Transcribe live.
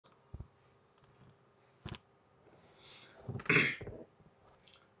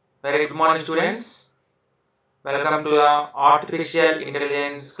Very good morning, students. Welcome to the Artificial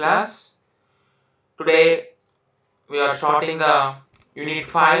Intelligence class. Today we are starting the Unit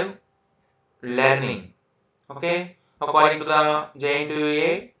 5 Learning. Okay, according to the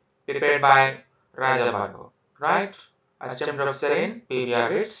JNTUA prepared by Raja Bhargav. Right? Assistant Professor in PBR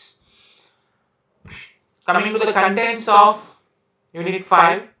Bits. Coming to the contents of Unit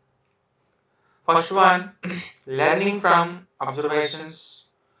 5. First one, learning from observations.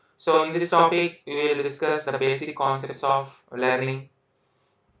 So in this topic, we will discuss the basic concepts of learning.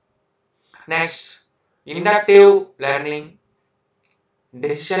 Next, inductive learning,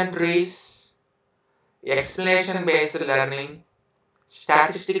 decision trees, explanation based learning,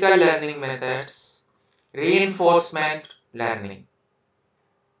 statistical learning methods, reinforcement learning.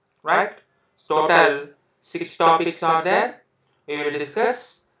 Right? Total 6 topics are there. We will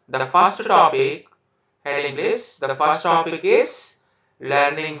discuss the first topic. Heading list. The first topic is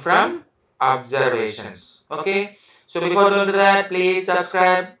learning from observations. Okay. So before going to that, please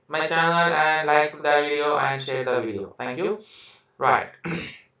subscribe my channel and like the video and share the video. Thank you. Right.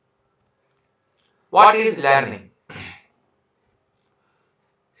 What is learning?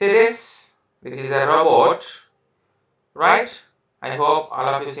 See this? This is a robot. Right? I hope all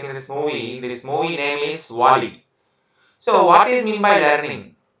of you seen this movie. This movie name is Wall-E. So what is mean by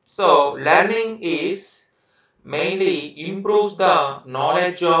learning? So learning is mainly improves the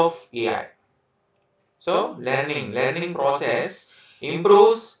knowledge of AI. So learning process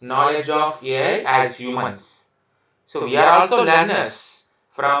improves knowledge of AI as humans. So we are also learners.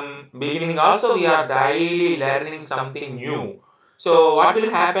 From beginning also we are daily learning something new. So what will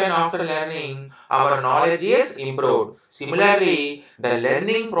happen after learning? Our knowledge is improved. Similarly, the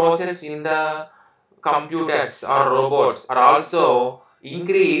learning process in the computers or robots are also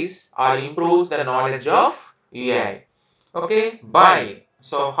increase or improves the knowledge of AI. Okay, by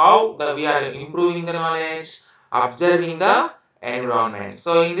so how we are improving the knowledge, observing the environment.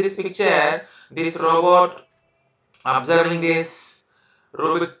 So in this picture, this robot observing this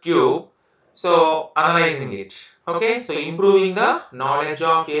Rubik cube, so analyzing it. Okay, so improving the knowledge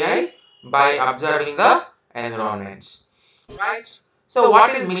of AI by observing the environment. Right. So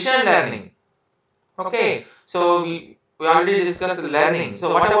what is machine learning? Okay, so we already discussed the learning.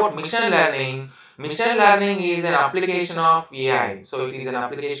 So what about machine learning? Machine learning is an application of AI. So it is an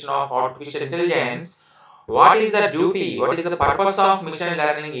application of artificial intelligence. What is the duty? What is the purpose of machine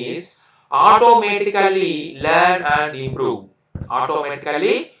learning is automatically learn and improve.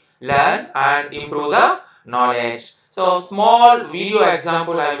 Automatically learn and improve the knowledge. So small video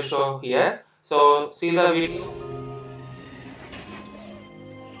example I will show here. So see the video.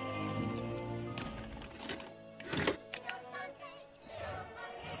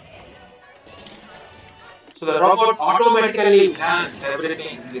 So the robot automatically learns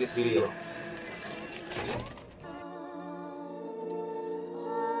everything in this video.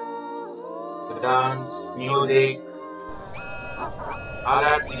 The dance, music,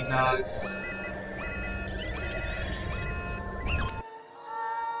 alert signals,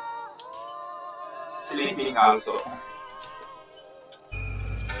 sleeping also.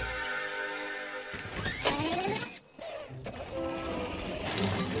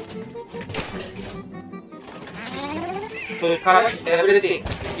 So it collects everything,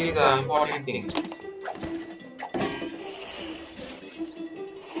 which is an important thing.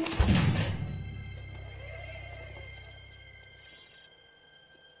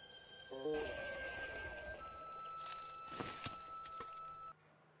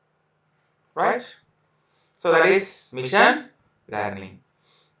 Right? So that is mission learning.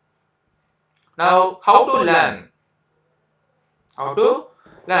 Now, how to learn? How to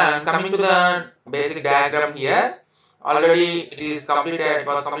learn? Coming to the basic diagram here. Already it is completed, it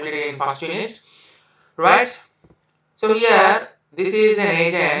was completed in first unit. Right? So here, this is an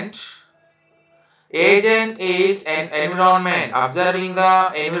agent. Agent is an environment, observing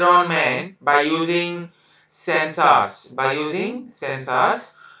the environment by using sensors.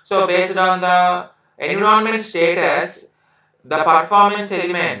 So based on the environment status, the performance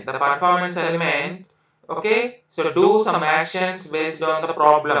element, okay, so do some actions based on the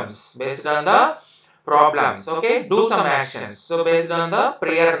problems, okay, do some actions. So based on the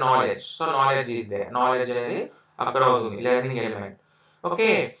prior knowledge, so knowledge is there, knowledge is learning element.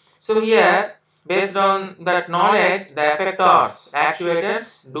 Okay, so here based on that knowledge, the effectors,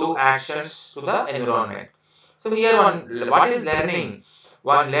 actuators do actions to the environment. So here what is learning?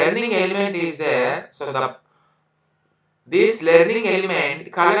 One learning element is there. So this learning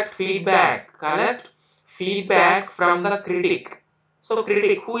element collect feedback from the critic. So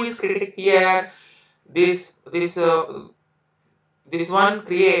critic, who is critic here? This this one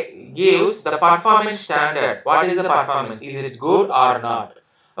gives the performance standard. What is the performance? Is it good or not?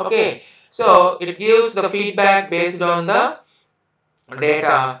 Okay, so it gives the feedback based on the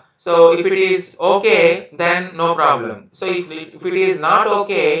data. So if it is okay, then no problem. So if it is not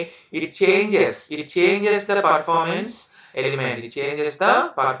okay, it changes the performance element. It changes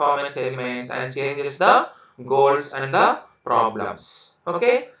the performance elements and changes the goals and the problems.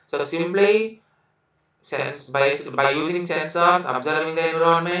 Okay, so simply by using sensors, observing the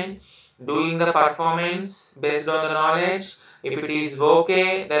environment, doing the performance based on the knowledge. If it is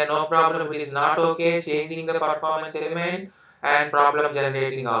okay, then no problem. If it is not okay, changing the performance element and problem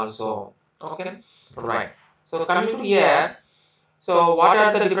generating also. Okay, right. So coming to here, so what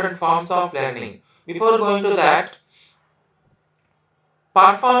are the different forms of learning? Before going to that,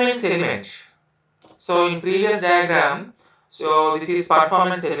 performance element. So in previous diagram, so this is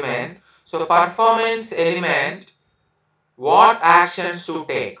performance element. So performance element, what actions to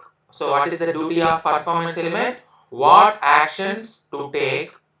take. So what is the duty of performance element? What actions to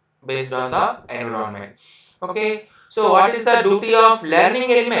take based on the environment. Okay, so what is the duty of learning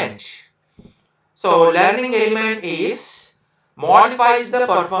element? So learning element is modifies the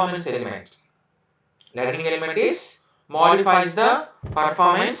performance element. Learning element is modifies the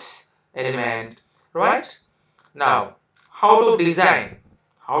performance element, right? Now, how to design?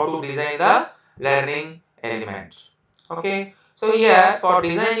 How to design the learning element? Okay. So here for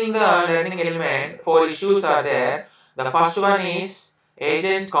designing the learning element, four issues are there. The first one is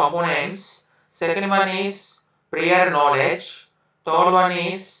agent components. Second one is prior knowledge. Third one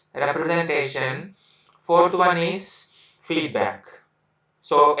is representation. Fourth one is feedback.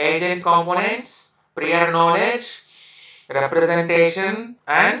 So agent components, prior knowledge, representation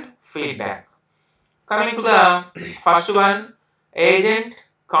and feedback. Coming to the first one, agent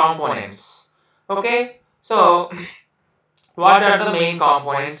components. Okay, so what are the main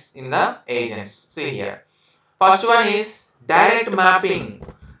components in the agents? See here. First one is direct mapping.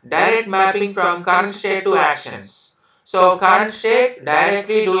 Direct mapping from current state to actions. So current state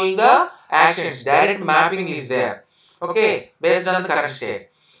directly doing the actions. Direct mapping is there. Okay, based on the current state.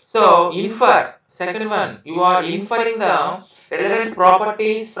 So infer. Second one, you are inferring the relevant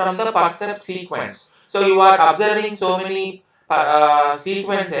properties from the percept sequence. So you are observing so many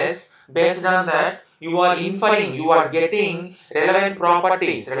sequences. Based on that, you are inferring, you are getting relevant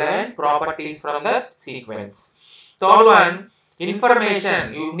properties from that sequence. Third one,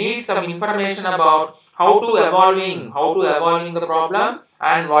 information. You need some information about how to evolving the problem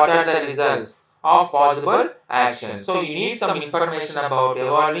and what are the results of possible actions. So you need some information about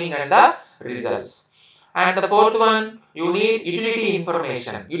evolving and the results. And the fourth one, you need utility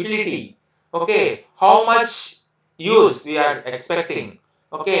information. Utility. Okay, how much use we are expecting.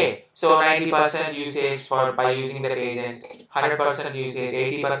 Okay, so 90% usage for by using that agent, 100% usage,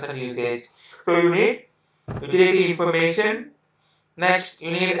 80% usage. So you need utility information. Next,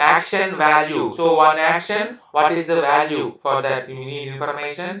 you need action value. So one action, what is the value for that? You need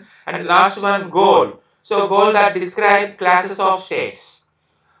information. And last one, goal. So goal that describe classes of states.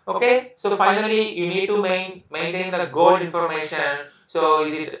 Okay, so finally you need to maintain the goal information. So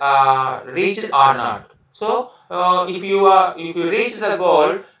is it reached or not? So if you reach the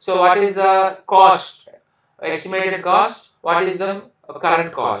goal, so what is the cost? Estimated cost? What is the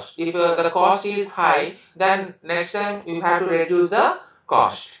current cost? If the cost is high, then next time you have to reduce the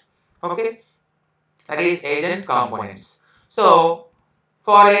cost. Okay, that is agent components. So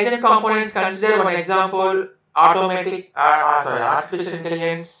for agent components, consider one example: artificial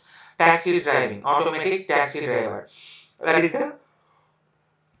intelligence, taxi driving, automatic taxi driver. That is the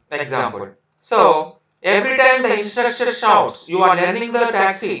example. So every time the instructor shouts, you are learning the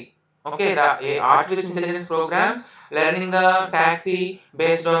taxi. Okay, the artificial intelligence program learning the taxi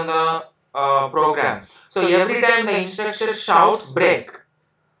based on the program. So every time the instructor shouts brake,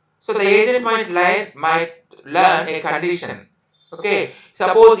 so the agent might learn a condition. Okay,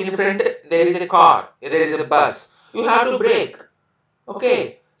 suppose in front there is a car, there is a bus. You have to brake.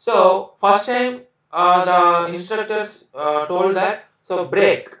 Okay, so first time the instructors told that so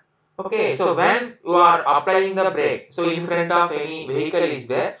brake. Okay, so when you are applying the brake, so in front of any vehicle is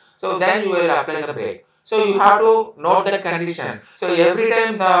there, so then you will apply the brake. So you have to note the condition. So every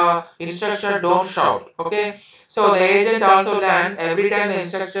time the instructor don't shout. Okay, so the agent also learn every time the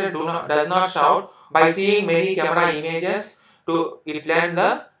instructor does not shout by seeing many camera images to it learn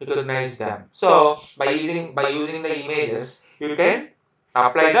the recognize them. So by using the images, you can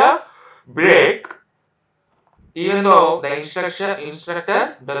apply the brake even though the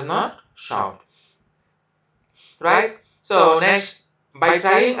instructor does not shout. Right? So next, by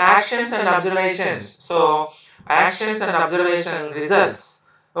trying actions and observations. So actions and observation results.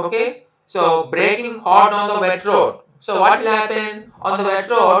 Okay, so braking hard on the wet road. So what will happen on the wet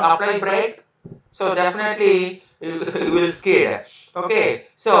road? Apply brake. So definitely you will skid. Okay,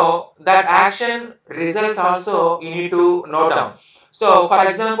 so that action results also you need to note down. So for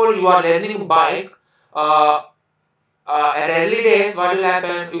example, you are learning bike. Uh, at early days, what will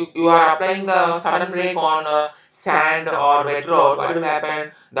happen? You are applying the sudden brake on sand or wet road. What will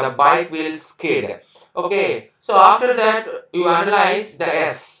happen? The bike will skid. Okay. So after that, you analyze the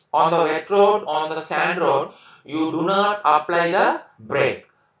S on the wet road, on the sand road. You do not apply the brake.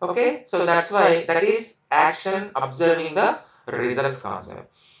 Okay. So that's why that is action observing the results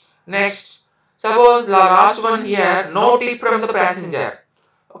concept. Next, suppose the last one here, no tip from the passenger.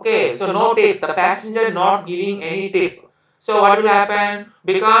 Okay, so no tip, the passenger not giving any tip. So what will happen?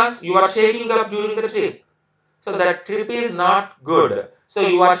 Because you are shaking up during the trip. So that trip is not good. So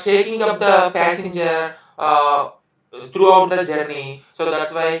you are shaking up the passenger throughout the journey. So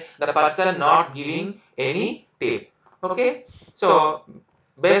that's why the person not giving any tip. Okay, so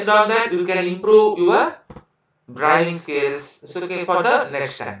based on that you can improve your driving skills. So okay, for the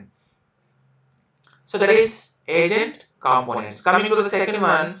next time. So that is agent components. Coming to the second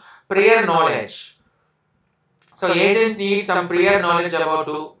one, prior knowledge. So agent needs some prior knowledge about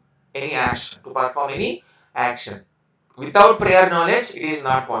to any action, to perform any action. Without prior knowledge, it is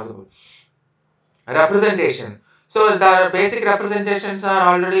not possible. Representation. So the basic representations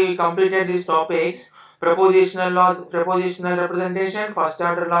are already we completed these topics. Propositional representation, first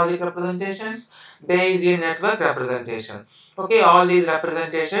order logic representations, Bayesian network representation. Okay, all these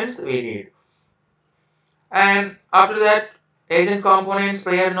representations we need. And after that, agent components,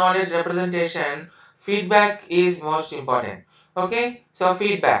 prior knowledge, representation, feedback is most important. Okay, so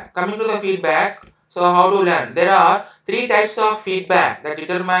feedback. Coming to the feedback, so how to learn? There are three types of feedback that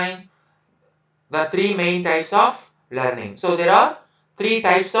determine the three main types of learning. So there are three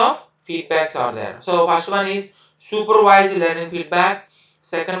types of feedbacks are there. So first one is supervised learning feedback.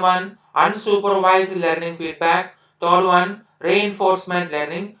 Second one, unsupervised learning feedback. Third one, reinforcement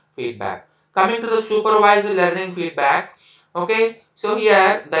learning feedback. Coming to the supervised learning feedback. Okay, so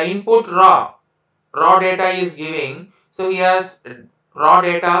here the input raw data is giving. So here's raw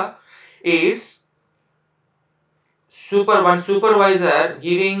data is supervisor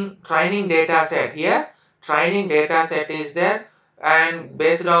giving training data set. Here training data set is there, and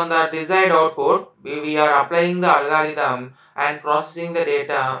based on the desired output we are applying the algorithm and processing the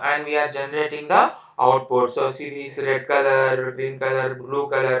data, and we are generating the output. So see, this red color, green color, blue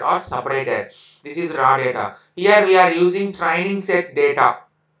color are separated. This is raw data. Here we are using training set data,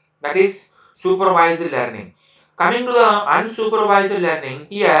 that is supervised learning. Coming to the unsupervised learning,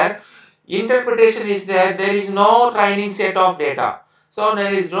 here interpretation is there. There is no training set of data. So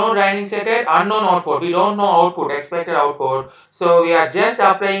there is no training set at unknown output. We don't know output, expected output. So we are just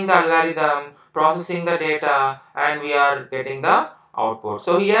applying the algorithm, processing the data, and we are getting the output.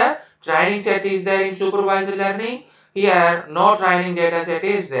 So here training set is there in supervised learning. Here no training data set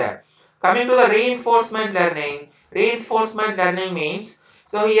is there. Coming to the reinforcement learning means,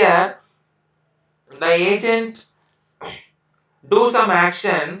 so here the agent do some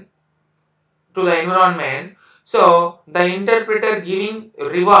action to the environment. So the interpreter giving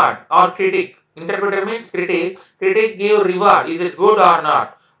reward or critic. Interpreter means critic. Critic give reward. Is it good or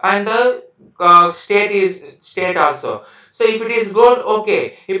not? And the state also. So if it is good,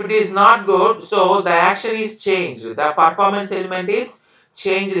 okay. If it is not good, so the action is changed. The performance element is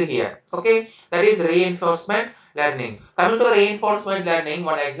changed here. Okay. That is reinforcement learning. Coming to the reinforcement learning,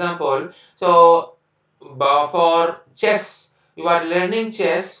 one example. So for chess, you are learning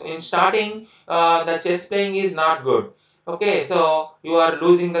chess. In starting, the chess playing is not good. Okay, so you are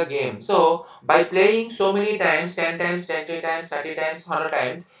losing the game. So by playing so many times, 10 times, 20 times, 30 times, 100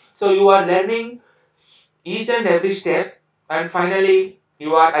 times, so you are learning each and every step, and finally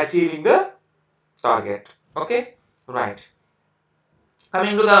you are achieving the target. Okay, right.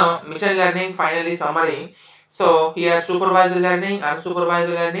 Coming to the machine learning, finally summary. So here supervised learning,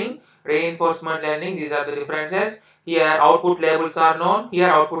 unsupervised learning, reinforcement learning, these are the differences. Here output labels are known, here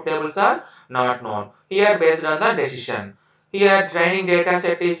output labels are not known. Here based on the decision. Here training data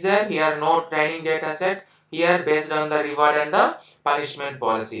set is there, here no training data set. Here based on the reward and the punishment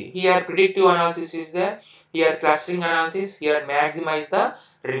policy. Here predictive analysis is there, here clustering analysis, here maximize the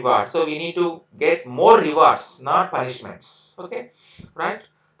reward. So we need to get more rewards, not punishments. Okay, right?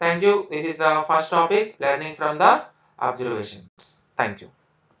 Thank you. This is the first topic, learning from the observation. Thank you.